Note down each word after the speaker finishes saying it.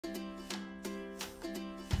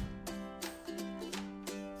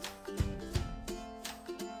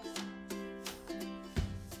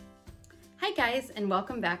Hi guys, and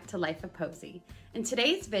welcome back to Life of Posy. In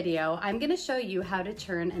today's video, I'm going to show you how to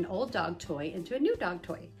turn an old dog toy into a new dog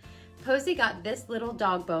toy. Posy got this little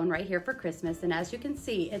dog bone right here for Christmas, and as you can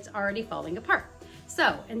see, it's already falling apart.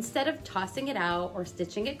 So instead of tossing it out or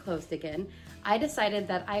stitching it closed again, I decided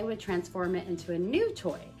that I would transform it into a new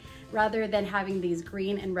toy rather than having these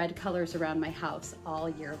green and red colors around my house all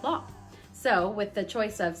year long. So with the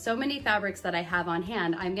choice of so many fabrics that I have on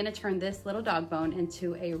hand, I'm gonna turn this little dog bone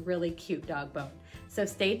into a really cute dog bone. So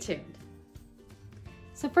stay tuned.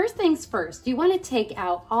 So first things first, you wanna take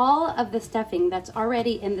out all of the stuffing that's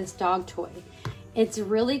already in this dog toy. It's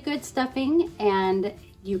really good stuffing and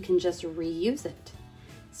you can just reuse it.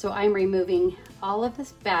 So I'm removing all of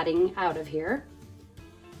this batting out of here,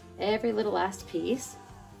 every little last piece.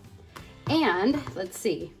 And let's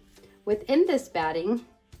see, within this batting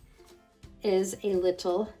is a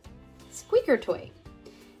little squeaker toy.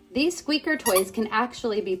 These squeaker toys can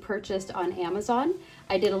actually be purchased on Amazon.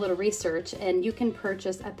 I did a little research and you can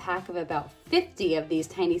purchase a pack of about 50 of these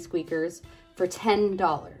tiny squeakers for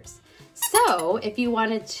 $10. So if you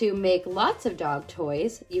wanted to make lots of dog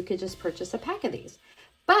toys, you could just purchase a pack of these.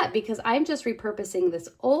 But because I'm just repurposing this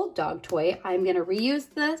old dog toy, I'm gonna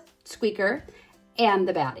reuse the squeaker and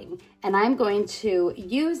the batting. And I'm going to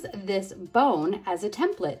use this bone as a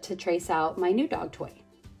template to trace out my new dog toy.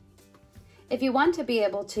 If you want to be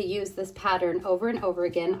able to use this pattern over and over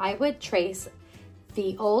again, I would trace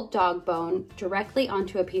the old dog bone directly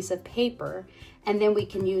onto a piece of paper, and then we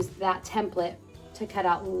can use that template to cut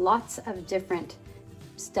out lots of different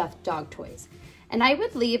stuffed dog toys. And I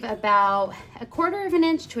would leave about 1/4 of an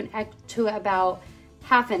inch to about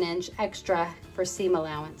 1/2 an inch extra for seam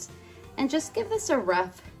allowance. And just give this a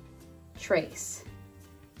rough trace.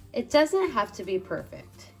 It doesn't have to be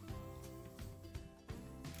perfect.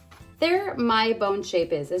 There my bone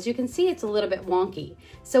shape is. As you can see, it's a little bit wonky.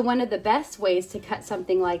 So one of the best ways to cut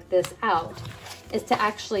something like this out is to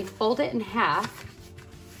actually fold it in half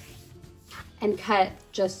and cut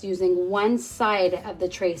just using one side of the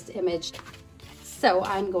traced image. So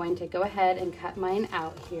I'm going to go ahead and cut mine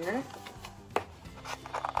out here.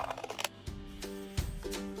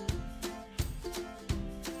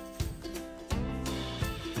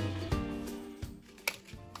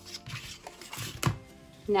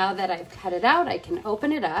 Now that I've cut it out, I can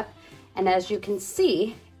open it up, and as you can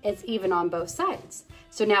see, it's even on both sides.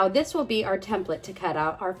 So now this will be our template to cut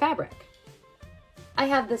out our fabric. I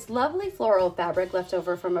have this lovely floral fabric left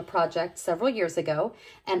over from a project several years ago,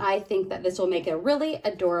 and I think that this will make a really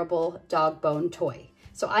adorable dog bone toy.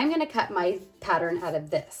 So I'm gonna cut my pattern out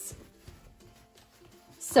of this.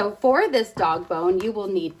 So for this dog bone, you will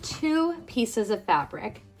need 2 pieces of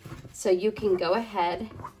fabric. So you can go ahead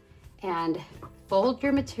and fold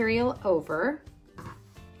your material over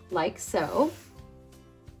like so,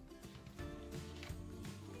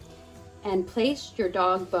 and place your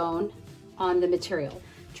dog bone on the material.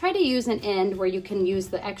 Try to use an end where you can use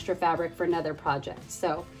the extra fabric for another project.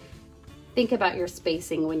 So think about your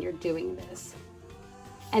spacing when you're doing this.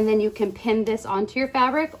 And then you can pin this onto your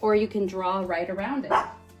fabric, or you can draw right around it.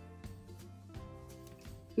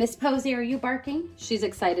 Miss Posy, are you barking? She's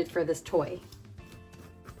excited for this toy.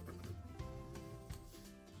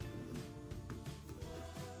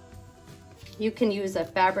 You can use a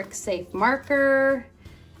fabric safe marker,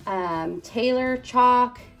 tailor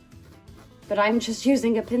chalk, but I'm just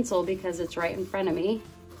using a pencil because it's right in front of me.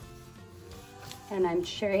 And I'm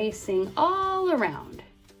tracing all around.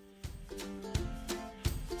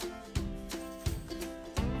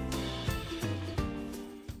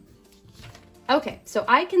 Okay, so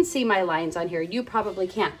I can see my lines on here. You probably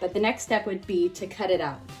can't, but the next step would be to cut it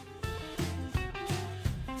out.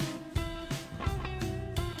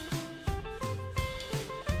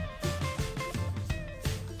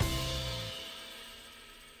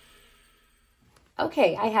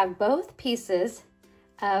 Okay, I have both pieces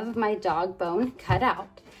of my dog bone cut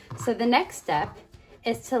out. So the next step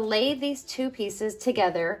is to lay these 2 pieces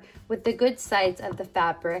together with the good sides of the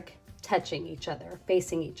fabric touching each other,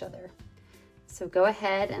 facing each other. So go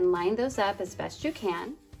ahead and line those up as best you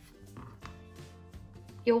can.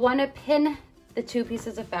 You'll want to pin the 2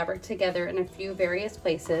 pieces of fabric together in a few various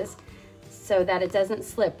places so that it doesn't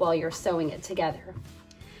slip while you're sewing it together.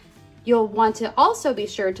 You'll want to also be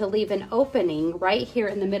sure to leave an opening right here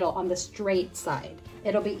in the middle on the straight side.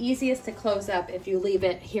 It'll be easiest to close up if you leave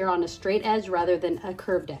it here on a straight edge rather than a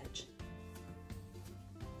curved edge.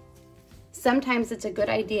 Sometimes it's a good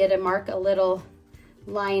idea to mark a little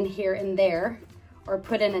line here and there, or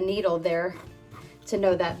put in a needle there to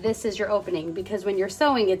know that this is your opening, because when you're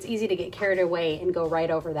sewing, it's easy to get carried away and go right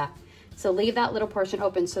over that. So leave that little portion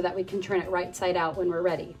open so that we can turn it right side out when we're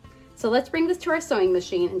ready. So let's bring this to our sewing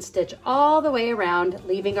machine and stitch all the way around,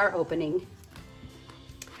 leaving our opening.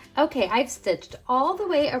 Okay, I've stitched all the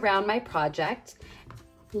way around my project,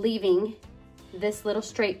 leaving this little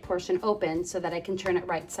straight portion open so that I can turn it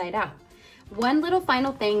right side out. One little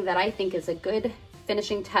final thing that I think is a good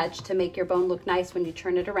finishing touch to make your bone look nice when you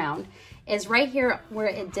turn it around is right here where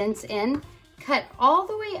it dents in, cut all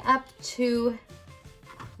the way up to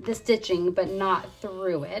the stitching but not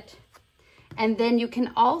through it. And then you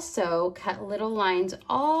can also cut little lines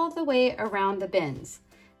all the way around the bins.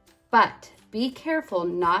 But be careful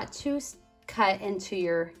not to cut into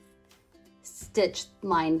your stitch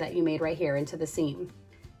line that you made right here into the seam.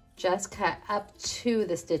 Just cut up to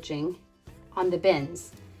the stitching on the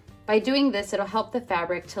bins. By doing this, it'll help the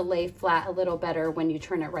fabric to lay flat a little better when you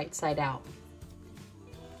turn it right side out.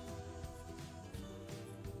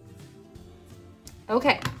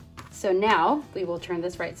 Okay, so now we will turn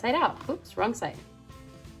this right side out. Oops, wrong side.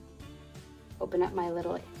 Open up my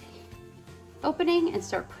little opening and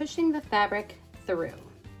start pushing the fabric through.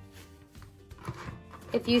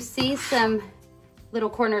 If you see some little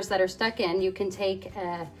corners that are stuck in, you can take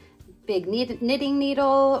a big knitting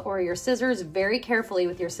needle or your scissors very carefully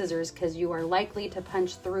with your scissors, because you are likely to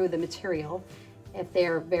punch through the material if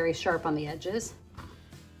they're very sharp on the edges.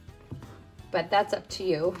 But that's up to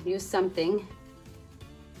you. Use something.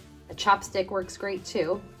 A chopstick works great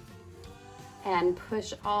too. And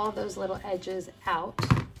push all those little edges out.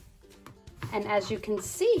 And as you can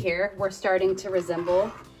see here, we're starting to resemble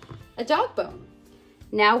a dog bone.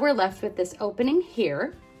 Now we're left with this opening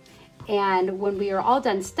here. And when we are all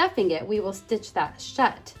done stuffing it, we will stitch that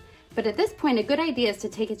shut. But at this point, a good idea is to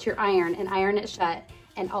take it to your iron and iron it shut,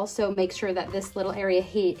 and also make sure that this little area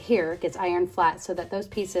here gets ironed flat so that those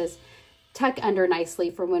pieces tuck under nicely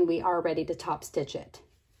for when we are ready to top stitch it.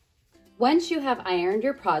 Once you have ironed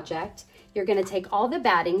your project, you're going to take all the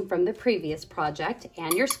batting from the previous project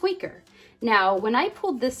and your squeaker. Now, when I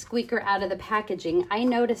pulled this squeaker out of the packaging, I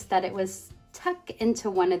noticed that it was tucked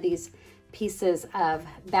into one of these pieces of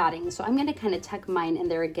batting. So I'm going to kind of tuck mine in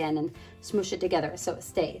there again and smoosh it together so it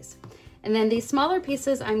stays. And then these smaller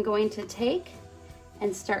pieces I'm going to take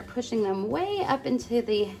and start pushing them way up into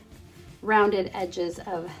the rounded edges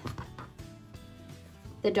of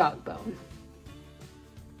the dog bone.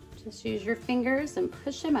 Just use your fingers and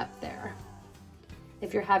push them up there.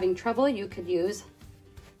 If you're having trouble, you could use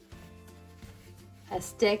a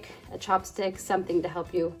stick, a chopstick, something to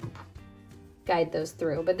help you guide those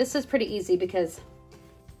through. But this is pretty easy because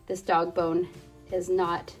this dog bone is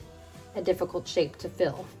not a difficult shape to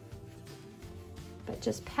fill. But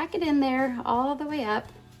just pack it in there all the way up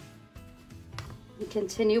and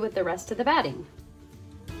continue with the rest of the batting.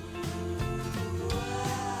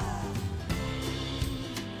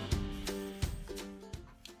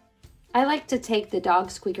 I like to take the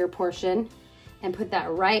dog squeaker portion and put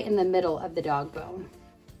that right in the middle of the dog bone.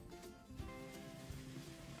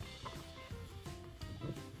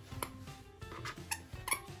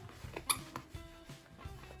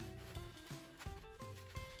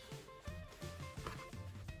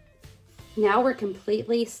 Now we're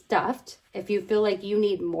completely stuffed. If you feel like you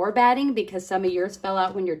need more batting because some of yours fell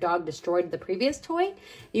out when your dog destroyed the previous toy,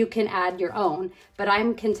 you can add your own, but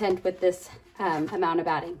I'm content with this amount of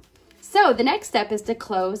batting. So the next step is to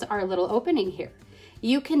close our little opening here.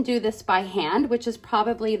 You can do this by hand, which is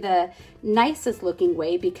probably the nicest looking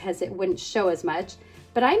way because it wouldn't show as much,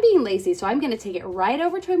 but I'm being lazy, so I'm gonna take it right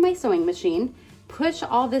over to my sewing machine, push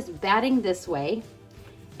all this batting this way,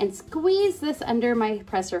 and squeeze this under my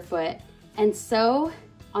presser foot and sew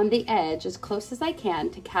on the edge as close as I can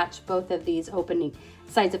to catch both of these opening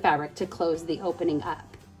sides of fabric to close the opening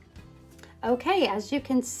up. Okay, as you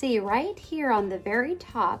can see right here on the very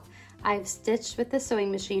top, I've stitched with the sewing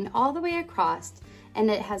machine all the way across, and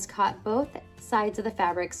it has caught both sides of the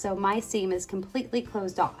fabric, so my seam is completely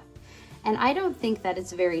closed off. And I don't think that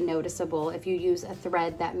it's very noticeable if you use a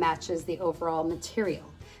thread that matches the overall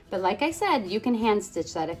material. But like I said, you can hand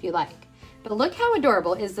stitch that if you like. But look how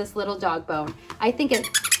adorable is this little dog bone. I think it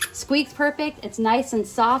squeaks perfect, it's nice and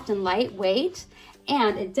soft and lightweight,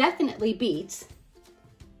 and it definitely beats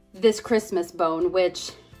this Christmas bone,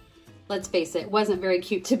 which, let's face it, wasn't very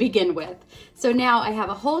cute to begin with. So now I have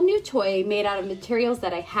a whole new toy made out of materials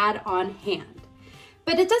that I had on hand.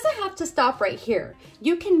 But it doesn't have to stop right here.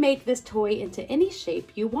 You can make this toy into any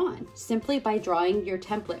shape you want simply by drawing your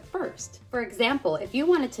template first. For example, if you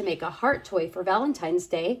wanted to make a heart toy for Valentine's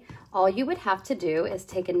Day, all you would have to do is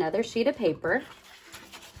take another sheet of paper,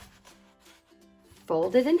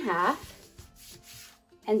 fold it in half,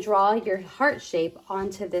 and draw your heart shape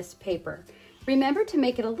onto this paper. Remember to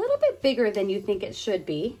make it a little bit bigger than you think it should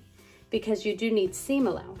be because you do need seam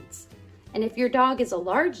allowance. And if your dog is a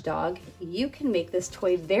large dog, you can make this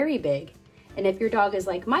toy very big. And if your dog is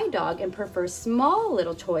like my dog and prefers small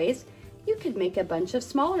little toys, you could make a bunch of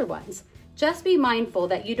smaller ones. Just be mindful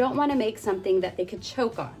that you don't want to make something that they could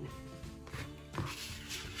choke on.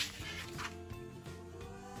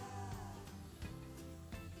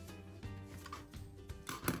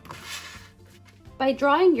 By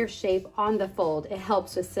drawing your shape on the fold, it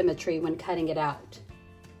helps with symmetry when cutting it out.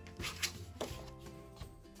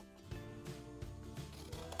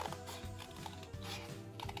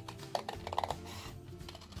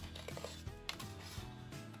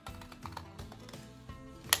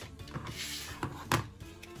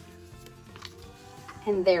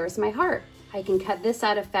 And there's my heart. I can cut this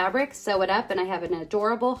out of fabric, sew it up, and I have an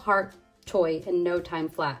adorable heart toy in no time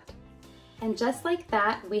flat. And just like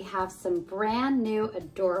that, we have some brand new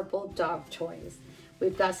adorable dog toys.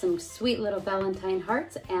 We've got some sweet little Valentine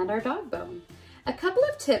hearts and our dog bone. A couple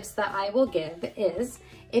of tips that I will give is,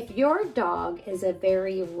 if your dog is a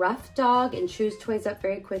very rough dog and chews toys up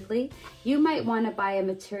very quickly, you might want to buy a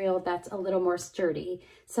material that's a little more sturdy,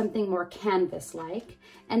 something more canvas-like,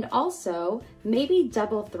 and also maybe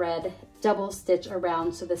double thread, double stitch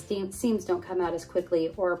around so the seams don't come out as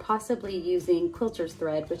quickly, or possibly using quilter's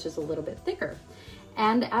thread, which is a little bit thicker.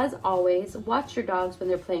 And as always, watch your dogs when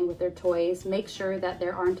they're playing with their toys. Make sure that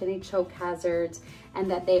there aren't any choke hazards and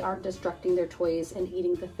that they aren't destructing their toys and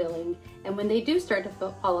eating the filling. And when they do start to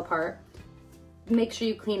fall apart, make sure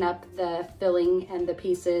you clean up the filling and the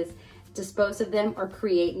pieces, dispose of them, or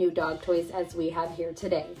create new dog toys as we have here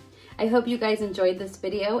today. I hope you guys enjoyed this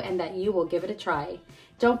video and that you will give it a try.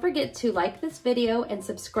 Don't forget to like this video and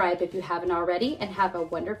subscribe if you haven't already, and have a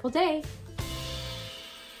wonderful day.